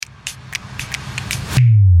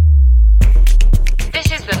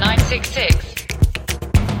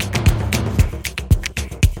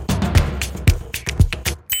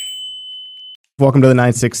Welcome to the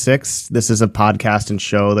 966. This is a podcast and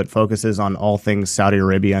show that focuses on all things Saudi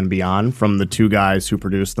Arabia and beyond from the two guys who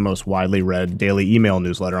produce the most widely read daily email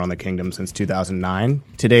newsletter on the kingdom since 2009.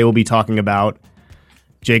 Today we'll be talking about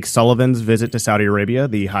Jake Sullivan's visit to Saudi Arabia,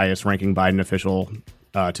 the highest ranking Biden official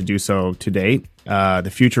to do so to date,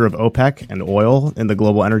 the future of OPEC and oil in the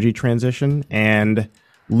global energy transition, and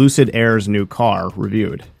Lucid Air's new car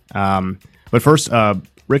reviewed. But first,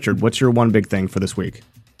 Richard, what's your one big thing for this week?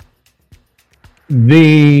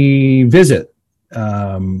 The visit,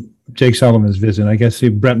 Jake Sullivan's visit. I guess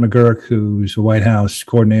Brett McGurk, who's a White House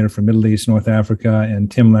coordinator for Middle East, North Africa,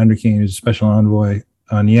 and Tim Landerkeen, who's a special envoy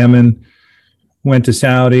on Yemen, went to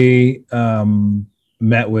Saudi,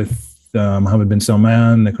 met with Mohammed bin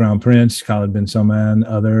Salman, the Crown Prince, Khalid bin Salman,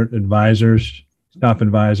 other advisors, top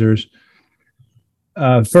advisors.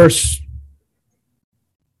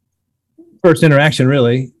 First interaction,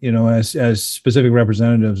 really, as specific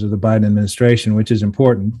representatives of the Biden administration, which is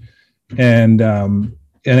important. And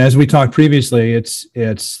as we talked previously, it's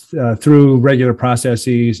through regular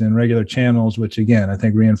processes and regular channels, which again I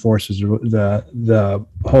think reinforces the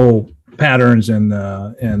whole patterns and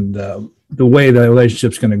the way the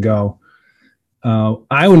relationship's going to go.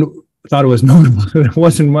 I thought it was notable that there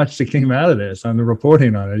wasn't much that came out of this on the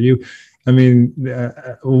reporting on it.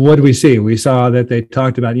 What did we see? We saw that they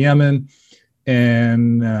talked about Yemen.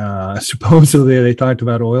 And supposedly they talked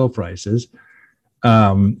about oil prices.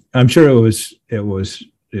 I'm sure it was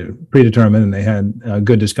predetermined, and they had a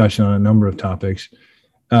good discussion on a number of topics.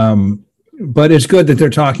 But it's good that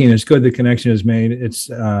they're talking. It's good the connection is made. It's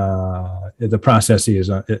the process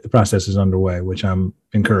is underway, which I'm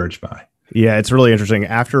encouraged by. Yeah, it's really interesting.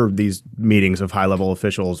 After these meetings of high-level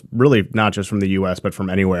officials, really not just from the U.S. but from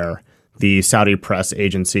anywhere, the Saudi press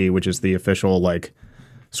agency, which is the official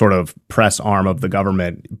sort of press arm of the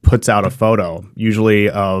government, puts out a photo, usually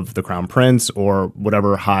of the Crown Prince or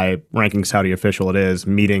whatever high-ranking Saudi official it is,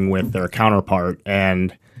 meeting with their counterpart.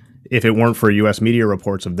 And if it weren't for U.S. media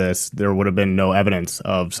reports of this, there would have been no evidence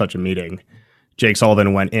of such a meeting. Jake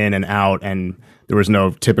Sullivan went in and out, and there was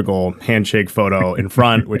no typical handshake photo in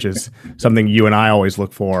front, which is something you and I always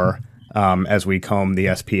look for as we comb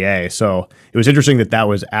the SPA. So it was interesting that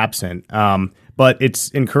was absent. But it's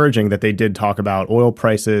encouraging that they did talk about oil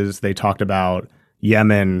prices. They talked about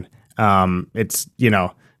Yemen. It's,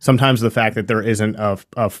 sometimes the fact that there isn't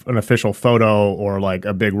an official photo or like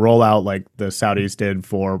a big rollout like the Saudis did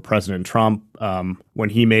for President Trump when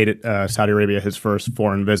he made Saudi Arabia his first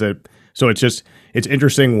foreign visit. So it's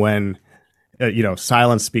interesting when,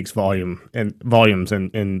 silence speaks volumes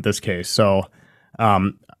in this case. So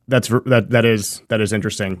that is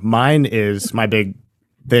interesting. My big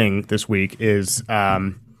thing this week is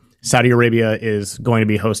Saudi Arabia is going to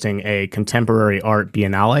be hosting a Contemporary Art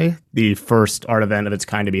Biennale, the first art event of its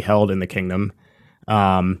kind to be held in the kingdom.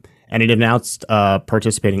 And it announced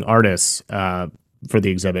participating artists for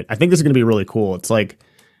the exhibit. I think this is going to be really cool. It's like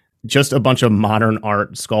just a bunch of modern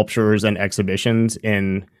art sculptures and exhibitions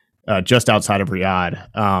in just outside of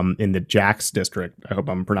Riyadh in the Jax district. I hope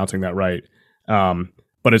I'm pronouncing that right.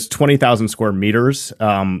 But it's 20,000 square meters.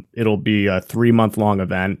 It'll be a 3-month-long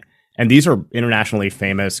event. And these are internationally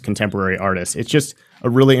famous contemporary artists. It's just a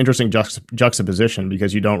really interesting juxtaposition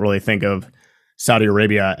because you don't really think of Saudi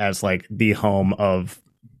Arabia as like the home of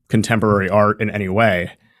contemporary art in any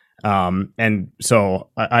way. And so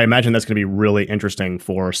I imagine that's going to be really interesting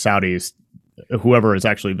for Saudis, whoever is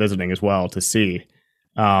actually visiting as well, to see.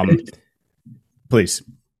 Please.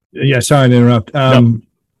 Yeah, sorry to interrupt. No.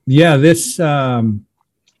 Yeah, this...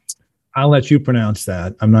 I'll let you pronounce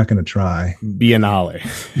that. I'm not going to try. Biennale.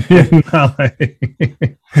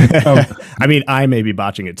 I mean, I may be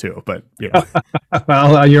botching it too, but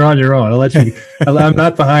well, you're on your own. I'll let you. I'm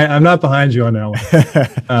not behind you on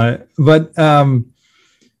that one. But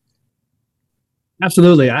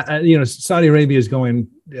absolutely, Saudi Arabia is going.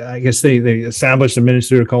 I guess they established a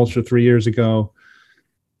Ministry of Culture 3 years ago.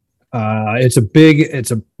 It's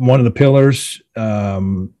one of the pillars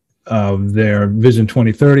of their Vision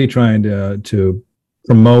 2030, trying to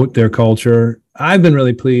promote their culture. I've been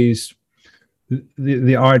really pleased.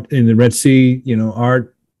 The art in the Red Sea,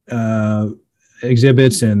 art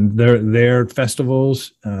exhibits and their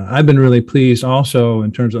festivals. I've been really pleased also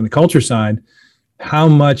in terms on the culture side, how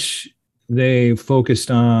much they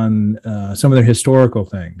focused on some of their historical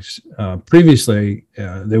things. Previously,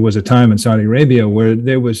 there was a time in Saudi Arabia where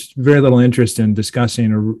there was very little interest in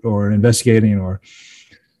discussing or investigating or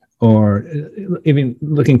even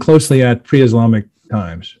looking closely at pre-Islamic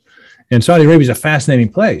times. And Saudi Arabia is a fascinating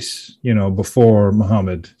place, before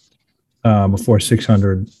Muhammad, before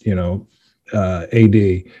 600,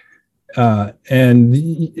 AD.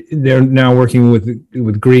 And they're now working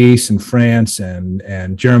with Greece and France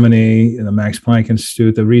and Germany and the Max Planck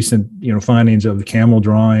Institute, the recent findings of the camel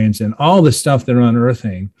drawings and all the stuff they're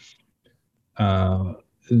unearthing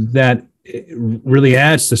that really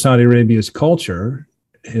adds to Saudi Arabia's culture,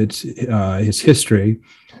 its history.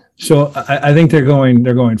 So I think they're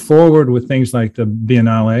going forward with things like the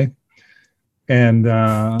Biennale. And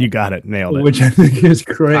you got it, nailed it. Which I think is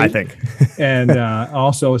great. I think, and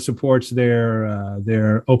also supports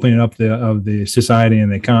their opening up of the society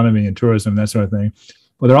and the economy and tourism, that sort of thing.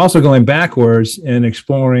 But they're also going backwards and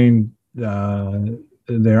exploring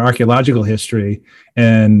their archaeological history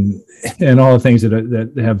and all the things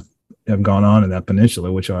that have gone on in that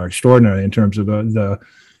peninsula, which are extraordinary in terms of the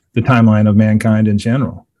timeline of mankind in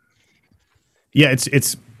general. Yeah,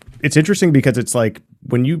 it's interesting because it's like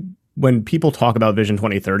when people talk about Vision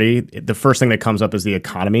 2030, the first thing that comes up is the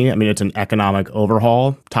economy. I mean, it's an economic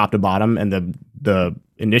overhaul, top to bottom, and the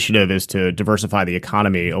initiative is to diversify the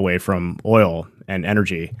economy away from oil and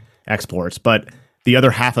energy exports. But the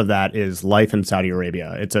other half of that is life in Saudi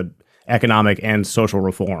Arabia. It's a economic and social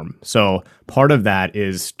reform. So part of that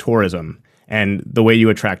is tourism. And the way you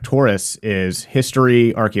attract tourists is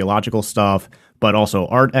history, archaeological stuff, but also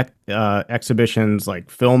art exhibitions, like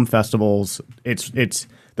film festivals. It's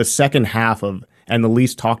the second half of, and the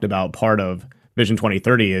least talked about part of Vision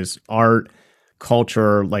 2030 is art,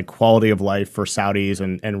 culture, like quality of life for Saudis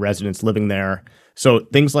and residents living there. So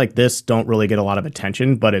things like this don't really get a lot of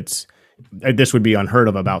attention, but this would be unheard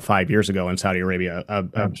of about 5 years ago in Saudi Arabia,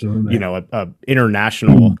 a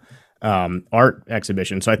international art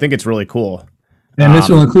exhibition. So I think it's really cool. And this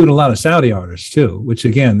will include a lot of Saudi artists too, which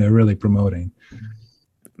again, they're really promoting.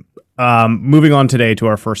 Moving on today to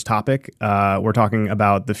our first topic, we're talking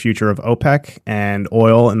about the future of OPEC and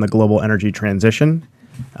oil and the global energy transition.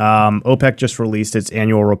 OPEC just released its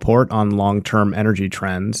annual report on long-term energy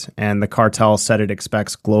trends, and the cartel said it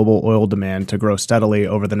expects global oil demand to grow steadily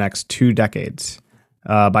over the next 2 decades.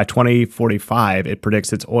 By 2045, it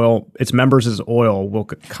predicts its members' oil will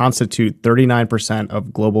constitute 39%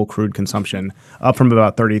 of global crude consumption, up from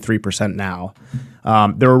about 33% now.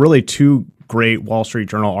 There were really 2 great Wall Street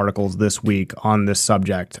Journal articles this week on this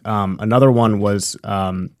subject. Another one was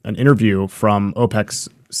an interview from OPEC's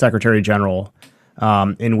Secretary General,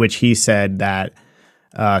 in which he said that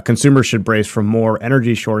consumers should brace for more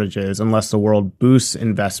energy shortages unless the world boosts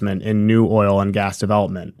investment in new oil and gas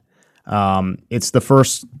development. It's the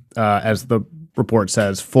first, as the report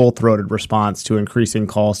says, full-throated response to increasing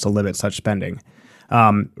calls to limit such spending.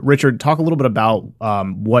 Richard, talk a little bit about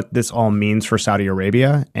what this all means for Saudi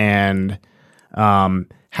Arabia and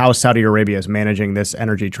how Saudi Arabia is managing this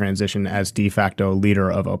energy transition as de facto leader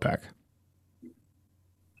of OPEC.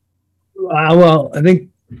 Well, I think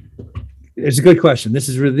it's a good question.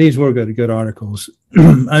 These were good articles.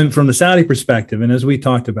 From the Saudi perspective, and as we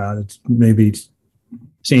talked about, it maybe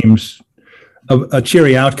seems a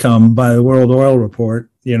cheery outcome by the World Oil Report,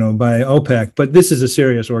 by OPEC. But this is a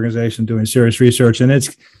serious organization doing serious research, and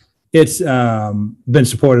it's been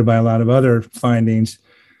supported by a lot of other findings.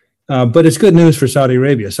 But it's good news for Saudi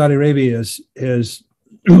Arabia. Saudi Arabia is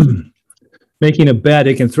making a bet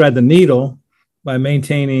it can thread the needle by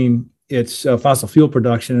maintaining its fossil fuel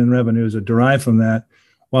production and revenues that derive from that,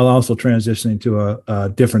 while also transitioning to a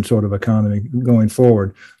different sort of economy going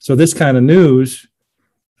forward. So this kind of news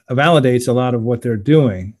validates a lot of what they're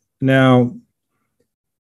doing. Now,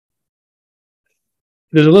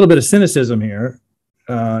 there's a little bit of cynicism here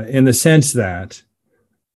in the sense that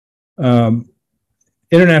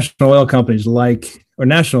international oil companies or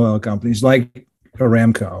national oil companies like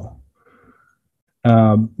Aramco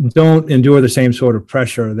don't endure the same sort of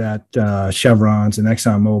pressure that Chevrons and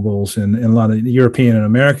ExxonMobils and a lot of European and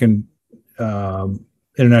American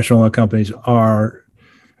international oil companies are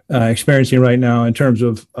experiencing right now in terms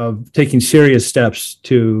of taking serious steps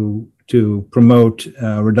to promote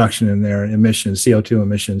reduction in their emissions, CO2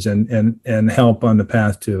 emissions, and help on the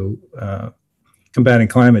path to combating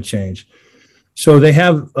climate change. So they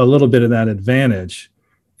have a little bit of that advantage.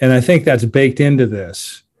 And I think that's baked into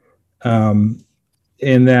this, in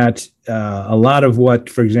that a lot of what,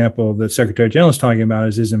 for example, the Secretary General is talking about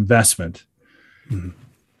is investment. Mm-hmm.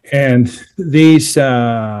 And these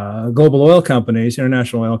global oil companies,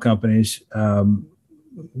 international oil companies,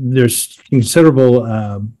 there's considerable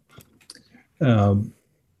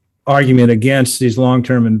argument against these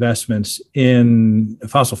long-term investments in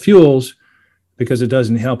fossil fuels because it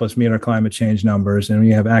doesn't help us meet our climate change numbers. And we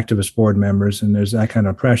have activist board members, and there's that kind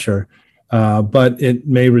of pressure. But it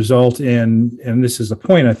may result in, and this is the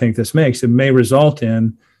point I think this makes, it may result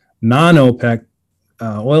in non-OPEC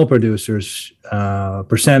oil producers'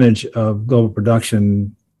 percentage of global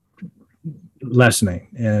production lessening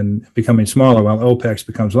and becoming smaller while OPEC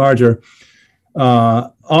becomes larger,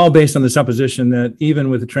 all based on the supposition that even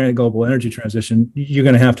with the global energy transition, you're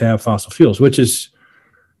going to have fossil fuels, which is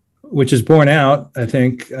borne out. I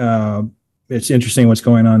think it's interesting what's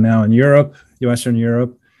going on now in Europe, Western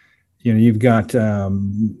Europe. You've got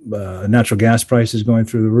natural gas prices going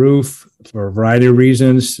through the roof for a variety of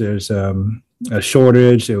reasons. There's a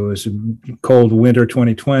shortage. It was a cold winter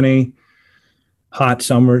 2020, hot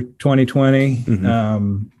summer 2020,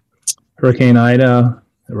 Hurricane Ida.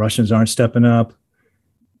 The Russians aren't stepping up.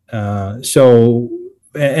 And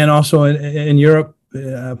also in Europe,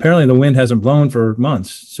 apparently the wind hasn't blown for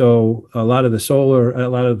months. So a lot of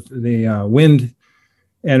the wind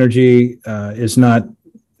energy is not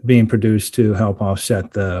being produced to help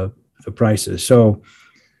offset the prices. So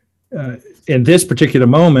in this particular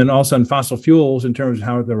moment, all of a sudden fossil fuels in terms of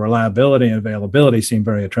how the reliability and availability seem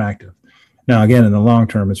very attractive. Now, again, in the long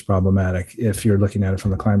term, it's problematic if you're looking at it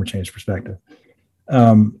from a climate change perspective.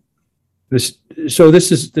 This is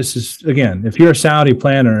again, if you're a Saudi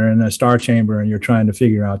planner in a star chamber and you're trying to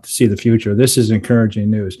figure out to see the future, this is encouraging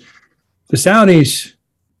news. The Saudis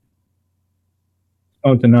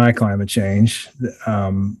don't deny climate change.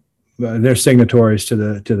 They're signatories to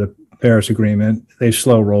the Paris Agreement. They've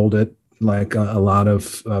slow rolled it like a lot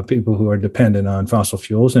of people who are dependent on fossil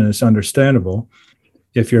fuels, and it's understandable.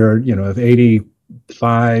 If you're, if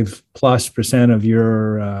 85+% of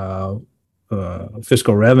your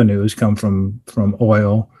fiscal revenues come from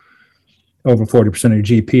oil, over 40% of your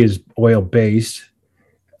GDP is oil based.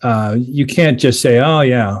 You can't just say, "Oh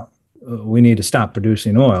yeah, we need to stop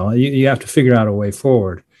producing oil." You have to figure out a way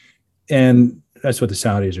forward, and that's what the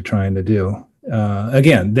Saudis are trying to do.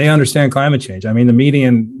 Again, they understand climate change. I mean, the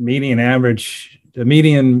median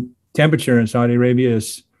temperature in Saudi Arabia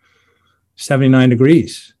is 79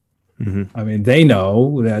 degrees. Mm-hmm. I mean, they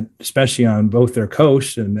know that, especially on both their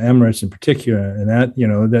coasts and the Emirates in particular, and that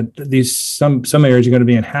that these some areas are going to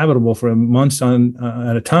be inhabitable for months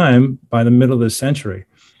at a time by the middle of this century.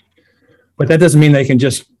 But that doesn't mean they can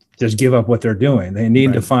just give up what they're doing. They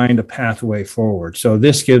need to find a pathway forward. So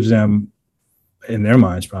this gives them, in their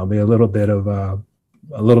minds, probably a little bit of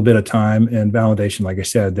time and validation. Like I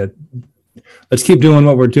said, that let's keep doing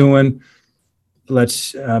what we're doing.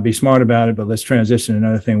 Let's be smart about it, but let's transition to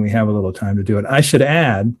another thing. We have a little time to do it. I should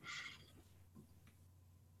add,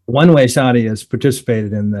 one way Saudi has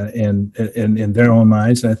participated in their own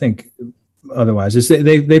minds, and I think otherwise, is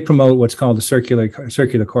they promote what's called the circular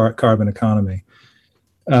carbon economy,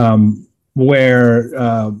 where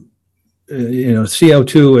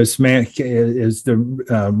CO2 is the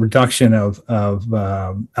reduction of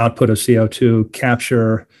output of CO2,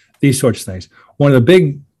 capture, these sorts of things. One of the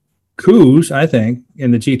big coups, I think,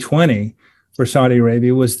 in the G20 for Saudi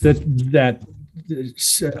Arabia was that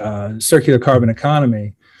circular carbon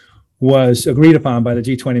economy was agreed upon by the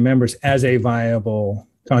G20 members as a viable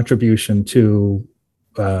contribution to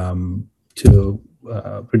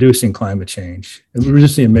reducing climate change,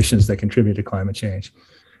 reducing emissions that contribute to climate change.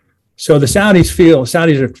 So the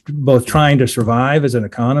Saudis are both trying to survive as an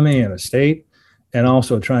economy and a state, and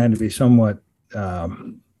also trying to be somewhat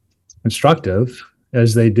constructive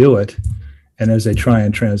as they do it and as they try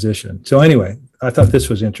and transition. So anyway, I thought this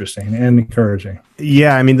was interesting and encouraging.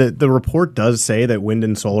 Yeah, I mean, the report does say that wind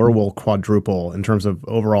and solar will quadruple in terms of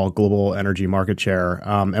overall global energy market share,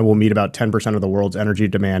 and will meet about 10% of the world's energy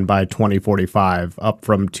demand by 2045, up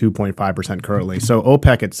from 2.5% currently. So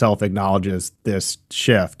OPEC itself acknowledges this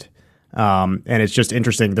shift. And it's just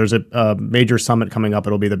interesting. There's a major summit coming up.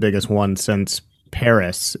 It'll be the biggest one since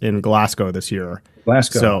Paris in Glasgow this year.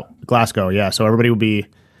 Glasgow, yeah. So everybody will be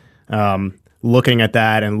looking at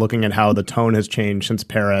that and looking at how the tone has changed since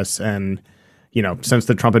Paris, and since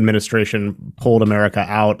the Trump administration pulled America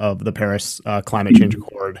out of the Paris climate change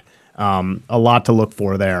accord. A lot to look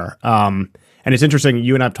for there. And it's interesting.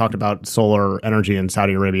 You and I have talked about solar energy in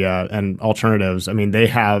Saudi Arabia and alternatives. I mean,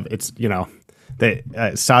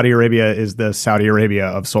 Saudi Arabia is the Saudi Arabia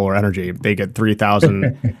of solar energy. They get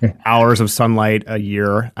 3,000 hours of sunlight a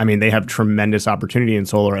year. I mean, they have tremendous opportunity in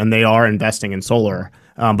solar, and they are investing in solar.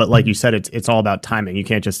 But like you said, it's all about timing. You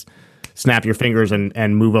can't just snap your fingers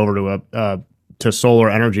and move over to solar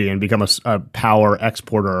energy and become a power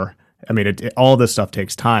exporter. I mean, all this stuff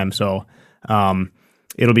takes time. So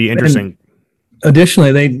it'll be interesting. And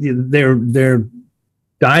additionally, they're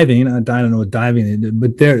diving. I don't know what diving is,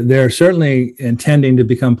 but they're certainly intending to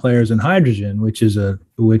become players in hydrogen, which is in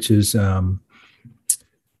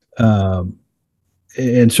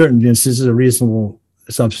certain instances a reasonable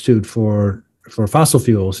substitute for fossil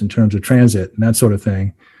fuels in terms of transit and that sort of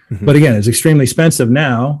thing. Mm-hmm. But again, it's extremely expensive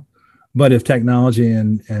now. But if technology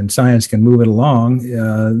and science can move it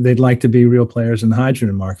along, they'd like to be real players in the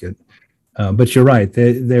hydrogen market. But you're right;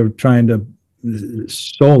 they're trying to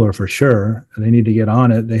solar for sure. They need to get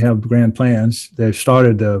on it. They have grand plans. They've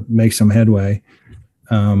started to make some headway.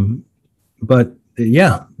 But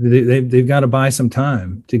yeah, they've got to buy some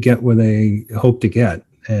time to get where they hope to get,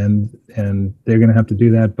 and they're going to have to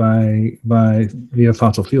do that via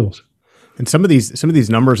fossil fuels. And some of these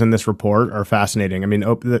numbers in this report are fascinating. I mean,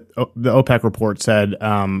 the OPEC report said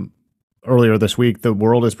earlier this week the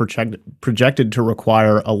world is projected to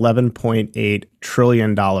require $11.8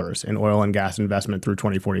 trillion in oil and gas investment through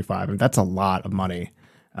 2045, and that's a lot of money.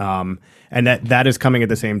 And that is coming at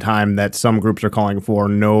the same time that some groups are calling for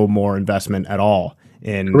no more investment at all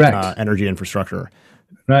in energy infrastructure.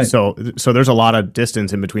 Right. So there's a lot of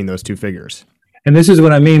distance in between those two figures. And this is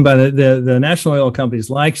what I mean by the national oil companies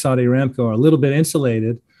like Saudi Aramco are a little bit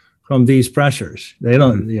insulated from these pressures. They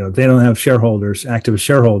don't, they don't have active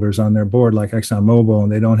shareholders on their board like ExxonMobil,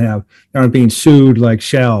 and they aren't being sued like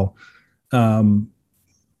Shell to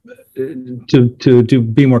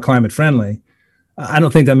be more climate friendly. I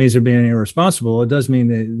don't think that means they're being irresponsible. It does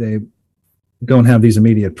mean they don't have these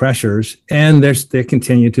immediate pressures, and they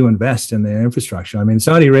continue to invest in their infrastructure. I mean,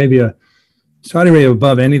 Saudi Arabia,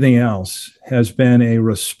 above anything else, has been a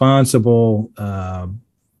responsible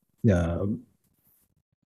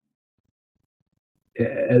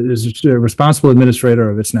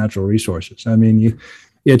administrator of its natural resources. I mean,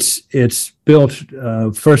 it's built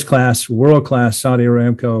first-class, world-class Saudi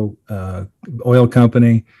Aramco oil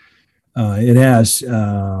company. It has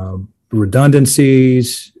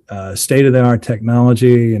redundancies, state-of-the-art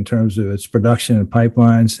technology in terms of its production and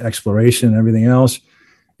pipelines, exploration, and everything else.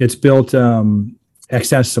 It's built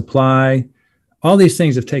excess supply. All these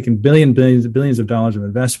things have taken billions of dollars of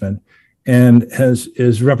investment, and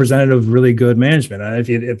is representative of really good management.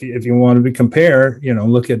 If you want to compare,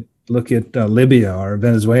 look at Libya or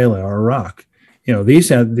Venezuela or Iraq.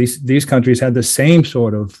 These countries had the same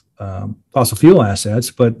sort of fossil fuel assets,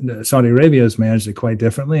 but Saudi Arabia has managed it quite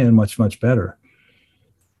differently and much better.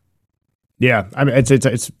 Yeah, I mean,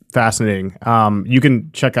 it's fascinating. You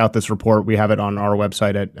can check out this report. We have it on our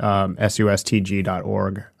website at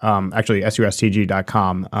sustg.org. Actually,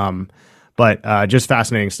 sustg.com. But just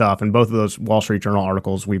fascinating stuff. And both of those Wall Street Journal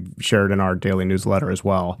articles we've shared in our daily newsletter as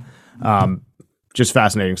well. Just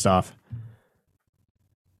fascinating stuff.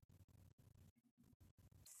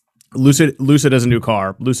 Lucid has a new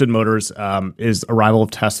car. Lucid Motors is a rival of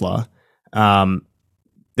Tesla.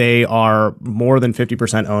 They are more than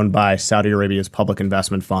 50% owned by Saudi Arabia's public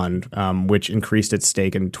investment fund, which increased its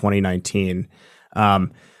stake in 2019.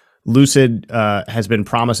 Lucid has been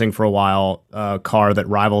promising for a while a car that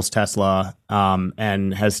rivals Tesla,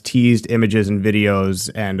 and has teased images and videos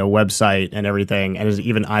and a website and everything, and has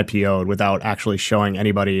even IPO'd without actually showing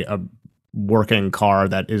anybody a working car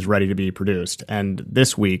that is ready to be produced. And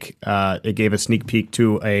this week, it gave a sneak peek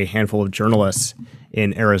to a handful of journalists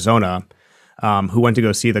in Arizona who went to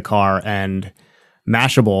go see the car, and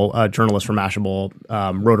Mashable, a journalist from Mashable,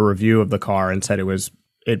 wrote a review of the car and said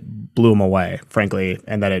it blew him away, frankly,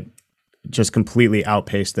 and that it just completely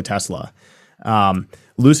outpaced the Tesla.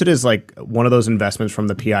 Lucid is like one of those investments from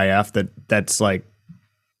the PIF that's like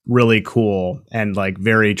really cool and like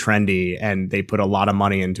very trendy, and they put a lot of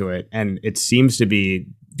money into it, and it seems to be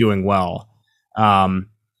doing well.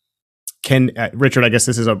 Richard, I guess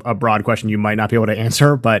this is a broad question you might not be able to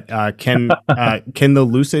answer, but can the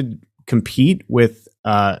Lucid compete with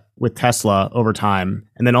Tesla over time?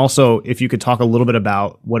 And then also, if you could talk a little bit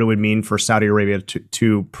about what it would mean for Saudi Arabia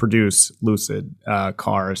to produce Lucid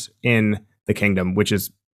cars in the kingdom, which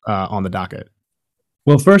is on the docket.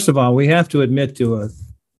 Well, first of all, we have to admit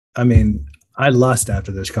I lust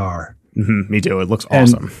after this car. Mm-hmm, me too. It looks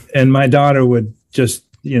awesome. And my daughter would just,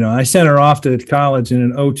 I sent her off to college in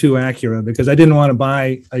an '02 Acura because I didn't want to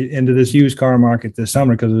buy into this used car market this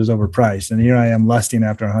summer because it was overpriced. And here I am lusting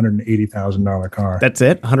after a $180,000 car. That's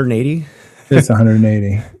it? 180? It's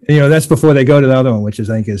 180. That's before they go to the other one, which I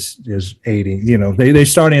think is 80. They're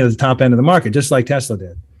starting at the top end of the market, just like Tesla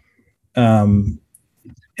did.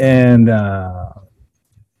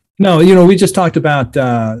 No, we just talked about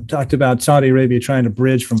Saudi Arabia trying to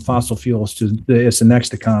bridge from fossil fuels to the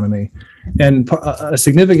next economy, and a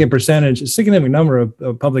significant number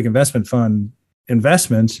of public investment fund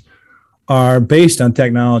investments are based on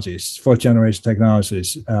technologies, fourth generation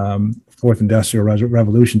technologies, fourth industrial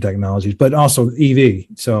revolution technologies, but also EV.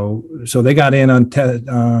 So they got in on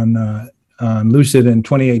Lucid in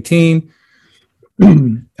 2018.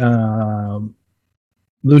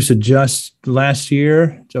 Lucid just last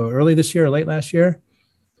year, so early this year or late last year,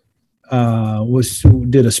 did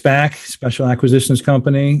a SPAC, Special Acquisitions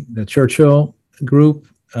Company, the Churchill Group,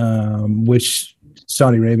 which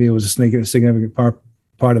Saudi Arabia was a significant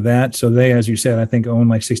part of that. So they, as you said, I think own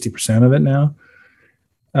like 60% of it now.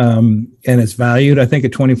 And it's valued, I think,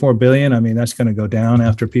 at 24 billion. I mean, that's going to go down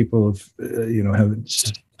after people have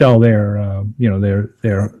sell their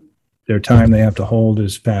time they have to hold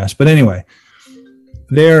is passed. But anyway,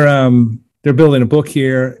 they're building a book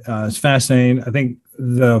here. It's fascinating. I think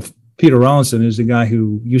Peter Rawlinson is the guy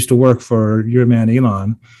who used to work for your man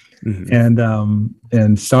Elon,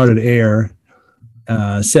 and started Air.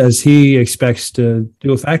 Says he expects to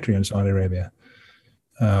do a factory in Saudi Arabia.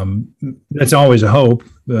 That's always a hope,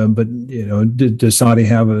 but does Saudi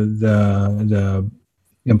have the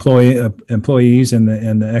employees and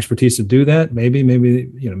the expertise to do that? Maybe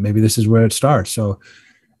this is where it starts. So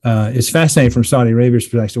it's fascinating from Saudi Arabia's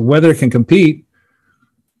perspective. Whether it can compete,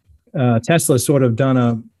 Tesla's sort of done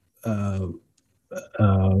a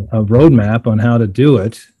roadmap on how to do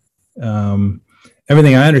it.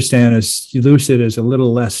 Everything I understand is Lucid is a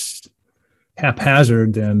little less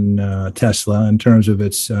haphazard than Tesla in terms of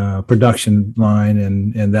its production line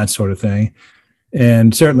and that sort of thing.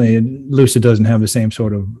 And certainly Lucid doesn't have the same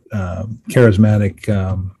sort of charismatic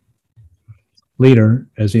leader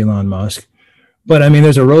as Elon Musk. But I mean,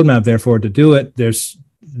 there's a roadmap there for it to do it. There's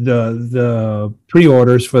the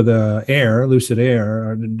pre-orders for the Air, Lucid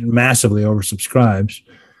Air, are massively oversubscribed.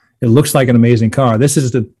 It looks like an amazing car. This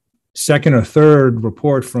is the second or third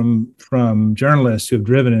report from journalists who have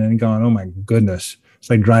driven it and gone, oh my goodness, it's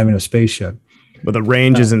like driving a spaceship. But the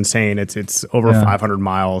range is insane. It's over 500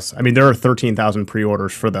 miles. I mean, there are 13,000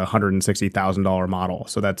 pre-orders for the $160,000 model,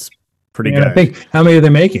 so that's pretty good. I think, how many are they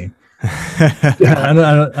making?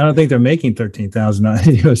 I don't think they're making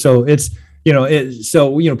 13,000. So it's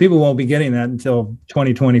people won't be getting that until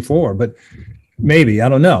 2024. But maybe, I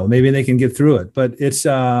don't know. Maybe they can get through it. But it's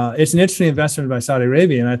an interesting investment by Saudi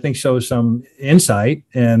Arabia, and I think shows some insight.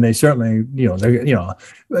 And they certainly,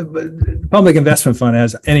 public investment fund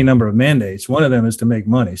has any number of mandates. One of them is to make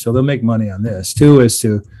money, so they'll make money on this. Two is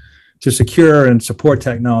to secure and support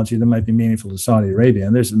technology that might be meaningful to Saudi Arabia.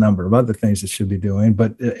 And there's a number of other things it should be doing.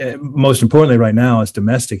 But most importantly right now is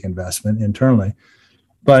domestic investment internally.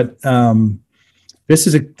 But this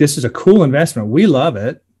is a cool investment. We love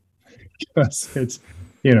it. It's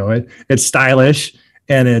it's stylish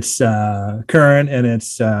and it's current and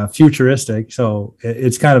it's futuristic. So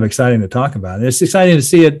it's kind of exciting to talk about. It's exciting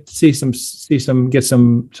to get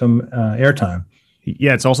some airtime.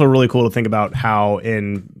 Yeah, it's also really cool to think about how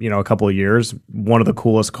in a couple of years, one of the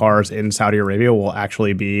coolest cars in Saudi Arabia will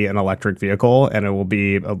actually be an electric vehicle, and it will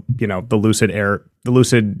be the Lucid Air, the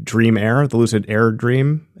Lucid Dream Air, the Lucid Air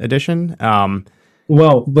Dream Edition.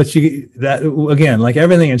 Well, but that again, like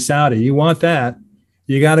everything in Saudi, you want that,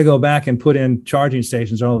 you got to go back and put in charging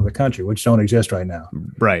stations all over the country, which don't exist right now.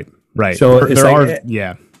 Right. So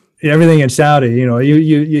everything in Saudi, you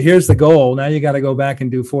here's the goal. Now you got to go back and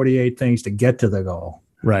do 48 things to get to the goal.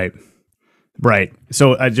 Right.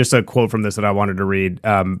 So just a quote from this that I wanted to read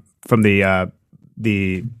from the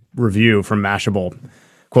review from Mashable.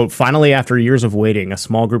 Quote, finally, after years of waiting, a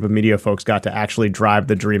small group of media folks got to actually drive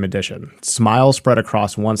the Dream Edition. Smiles spread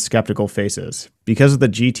across once skeptical faces. Because of the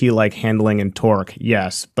GT-like handling and torque,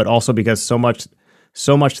 yes, but also because so much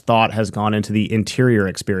thought has gone into the interior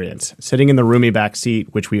experience. Sitting in the roomy back seat,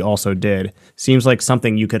 which we also did, seems like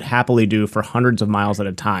something you could happily do for hundreds of miles at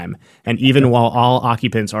a time. And even while all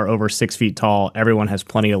occupants are over 6 feet tall, everyone has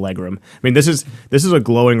plenty of legroom. I mean, this is a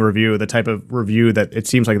glowing review, the type of review that it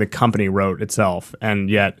seems like the company wrote itself, and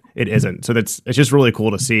yet it isn't. So it's just really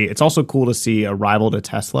cool to see. It's also cool to see a rival to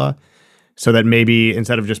Tesla, so that maybe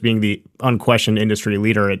instead of just being the unquestioned industry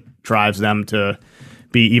leader, it drives them to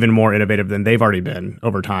be even more innovative than they've already been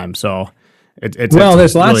over time. So it's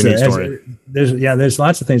there's lots really of story. There's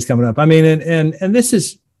lots of things coming up. I mean, and this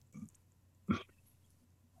is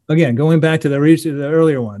again going back to the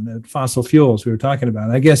earlier one, the fossil fuels we were talking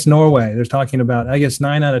about. I guess Norway, they're talking about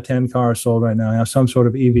 9 out of 10 cars sold right now have some sort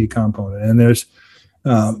of EV component, and there's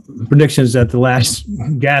predictions that the last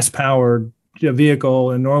gas-powered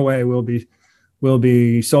vehicle in Norway will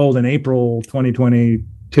be sold in April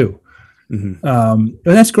 2022. Mm-hmm. And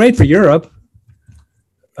that's great for Europe.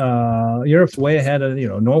 Europe's way ahead of,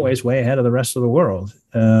 Norway's way ahead of the rest of the world.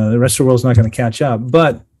 The rest of the world's not going to catch up.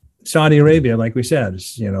 But Saudi Arabia, like we said,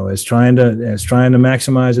 is trying to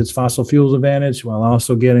maximize its fossil fuels advantage while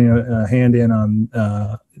also getting a hand in on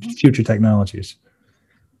future technologies.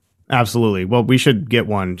 Absolutely. Well, we should get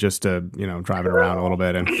one just to, drive it around a little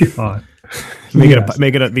bit. And Make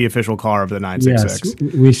it the official car of the 966.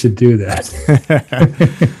 Yes, we should do that.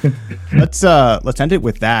 Let's end it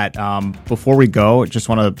with that. Before we go, just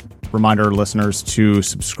want to remind our listeners to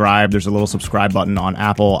subscribe. There's a little subscribe button on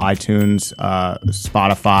Apple, iTunes,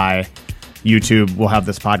 Spotify, YouTube. We'll have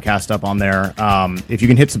this podcast up on there. If you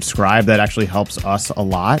can hit subscribe, that actually helps us a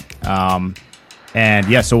lot.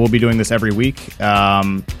 So we'll be doing this every week.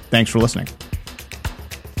 Thanks for listening.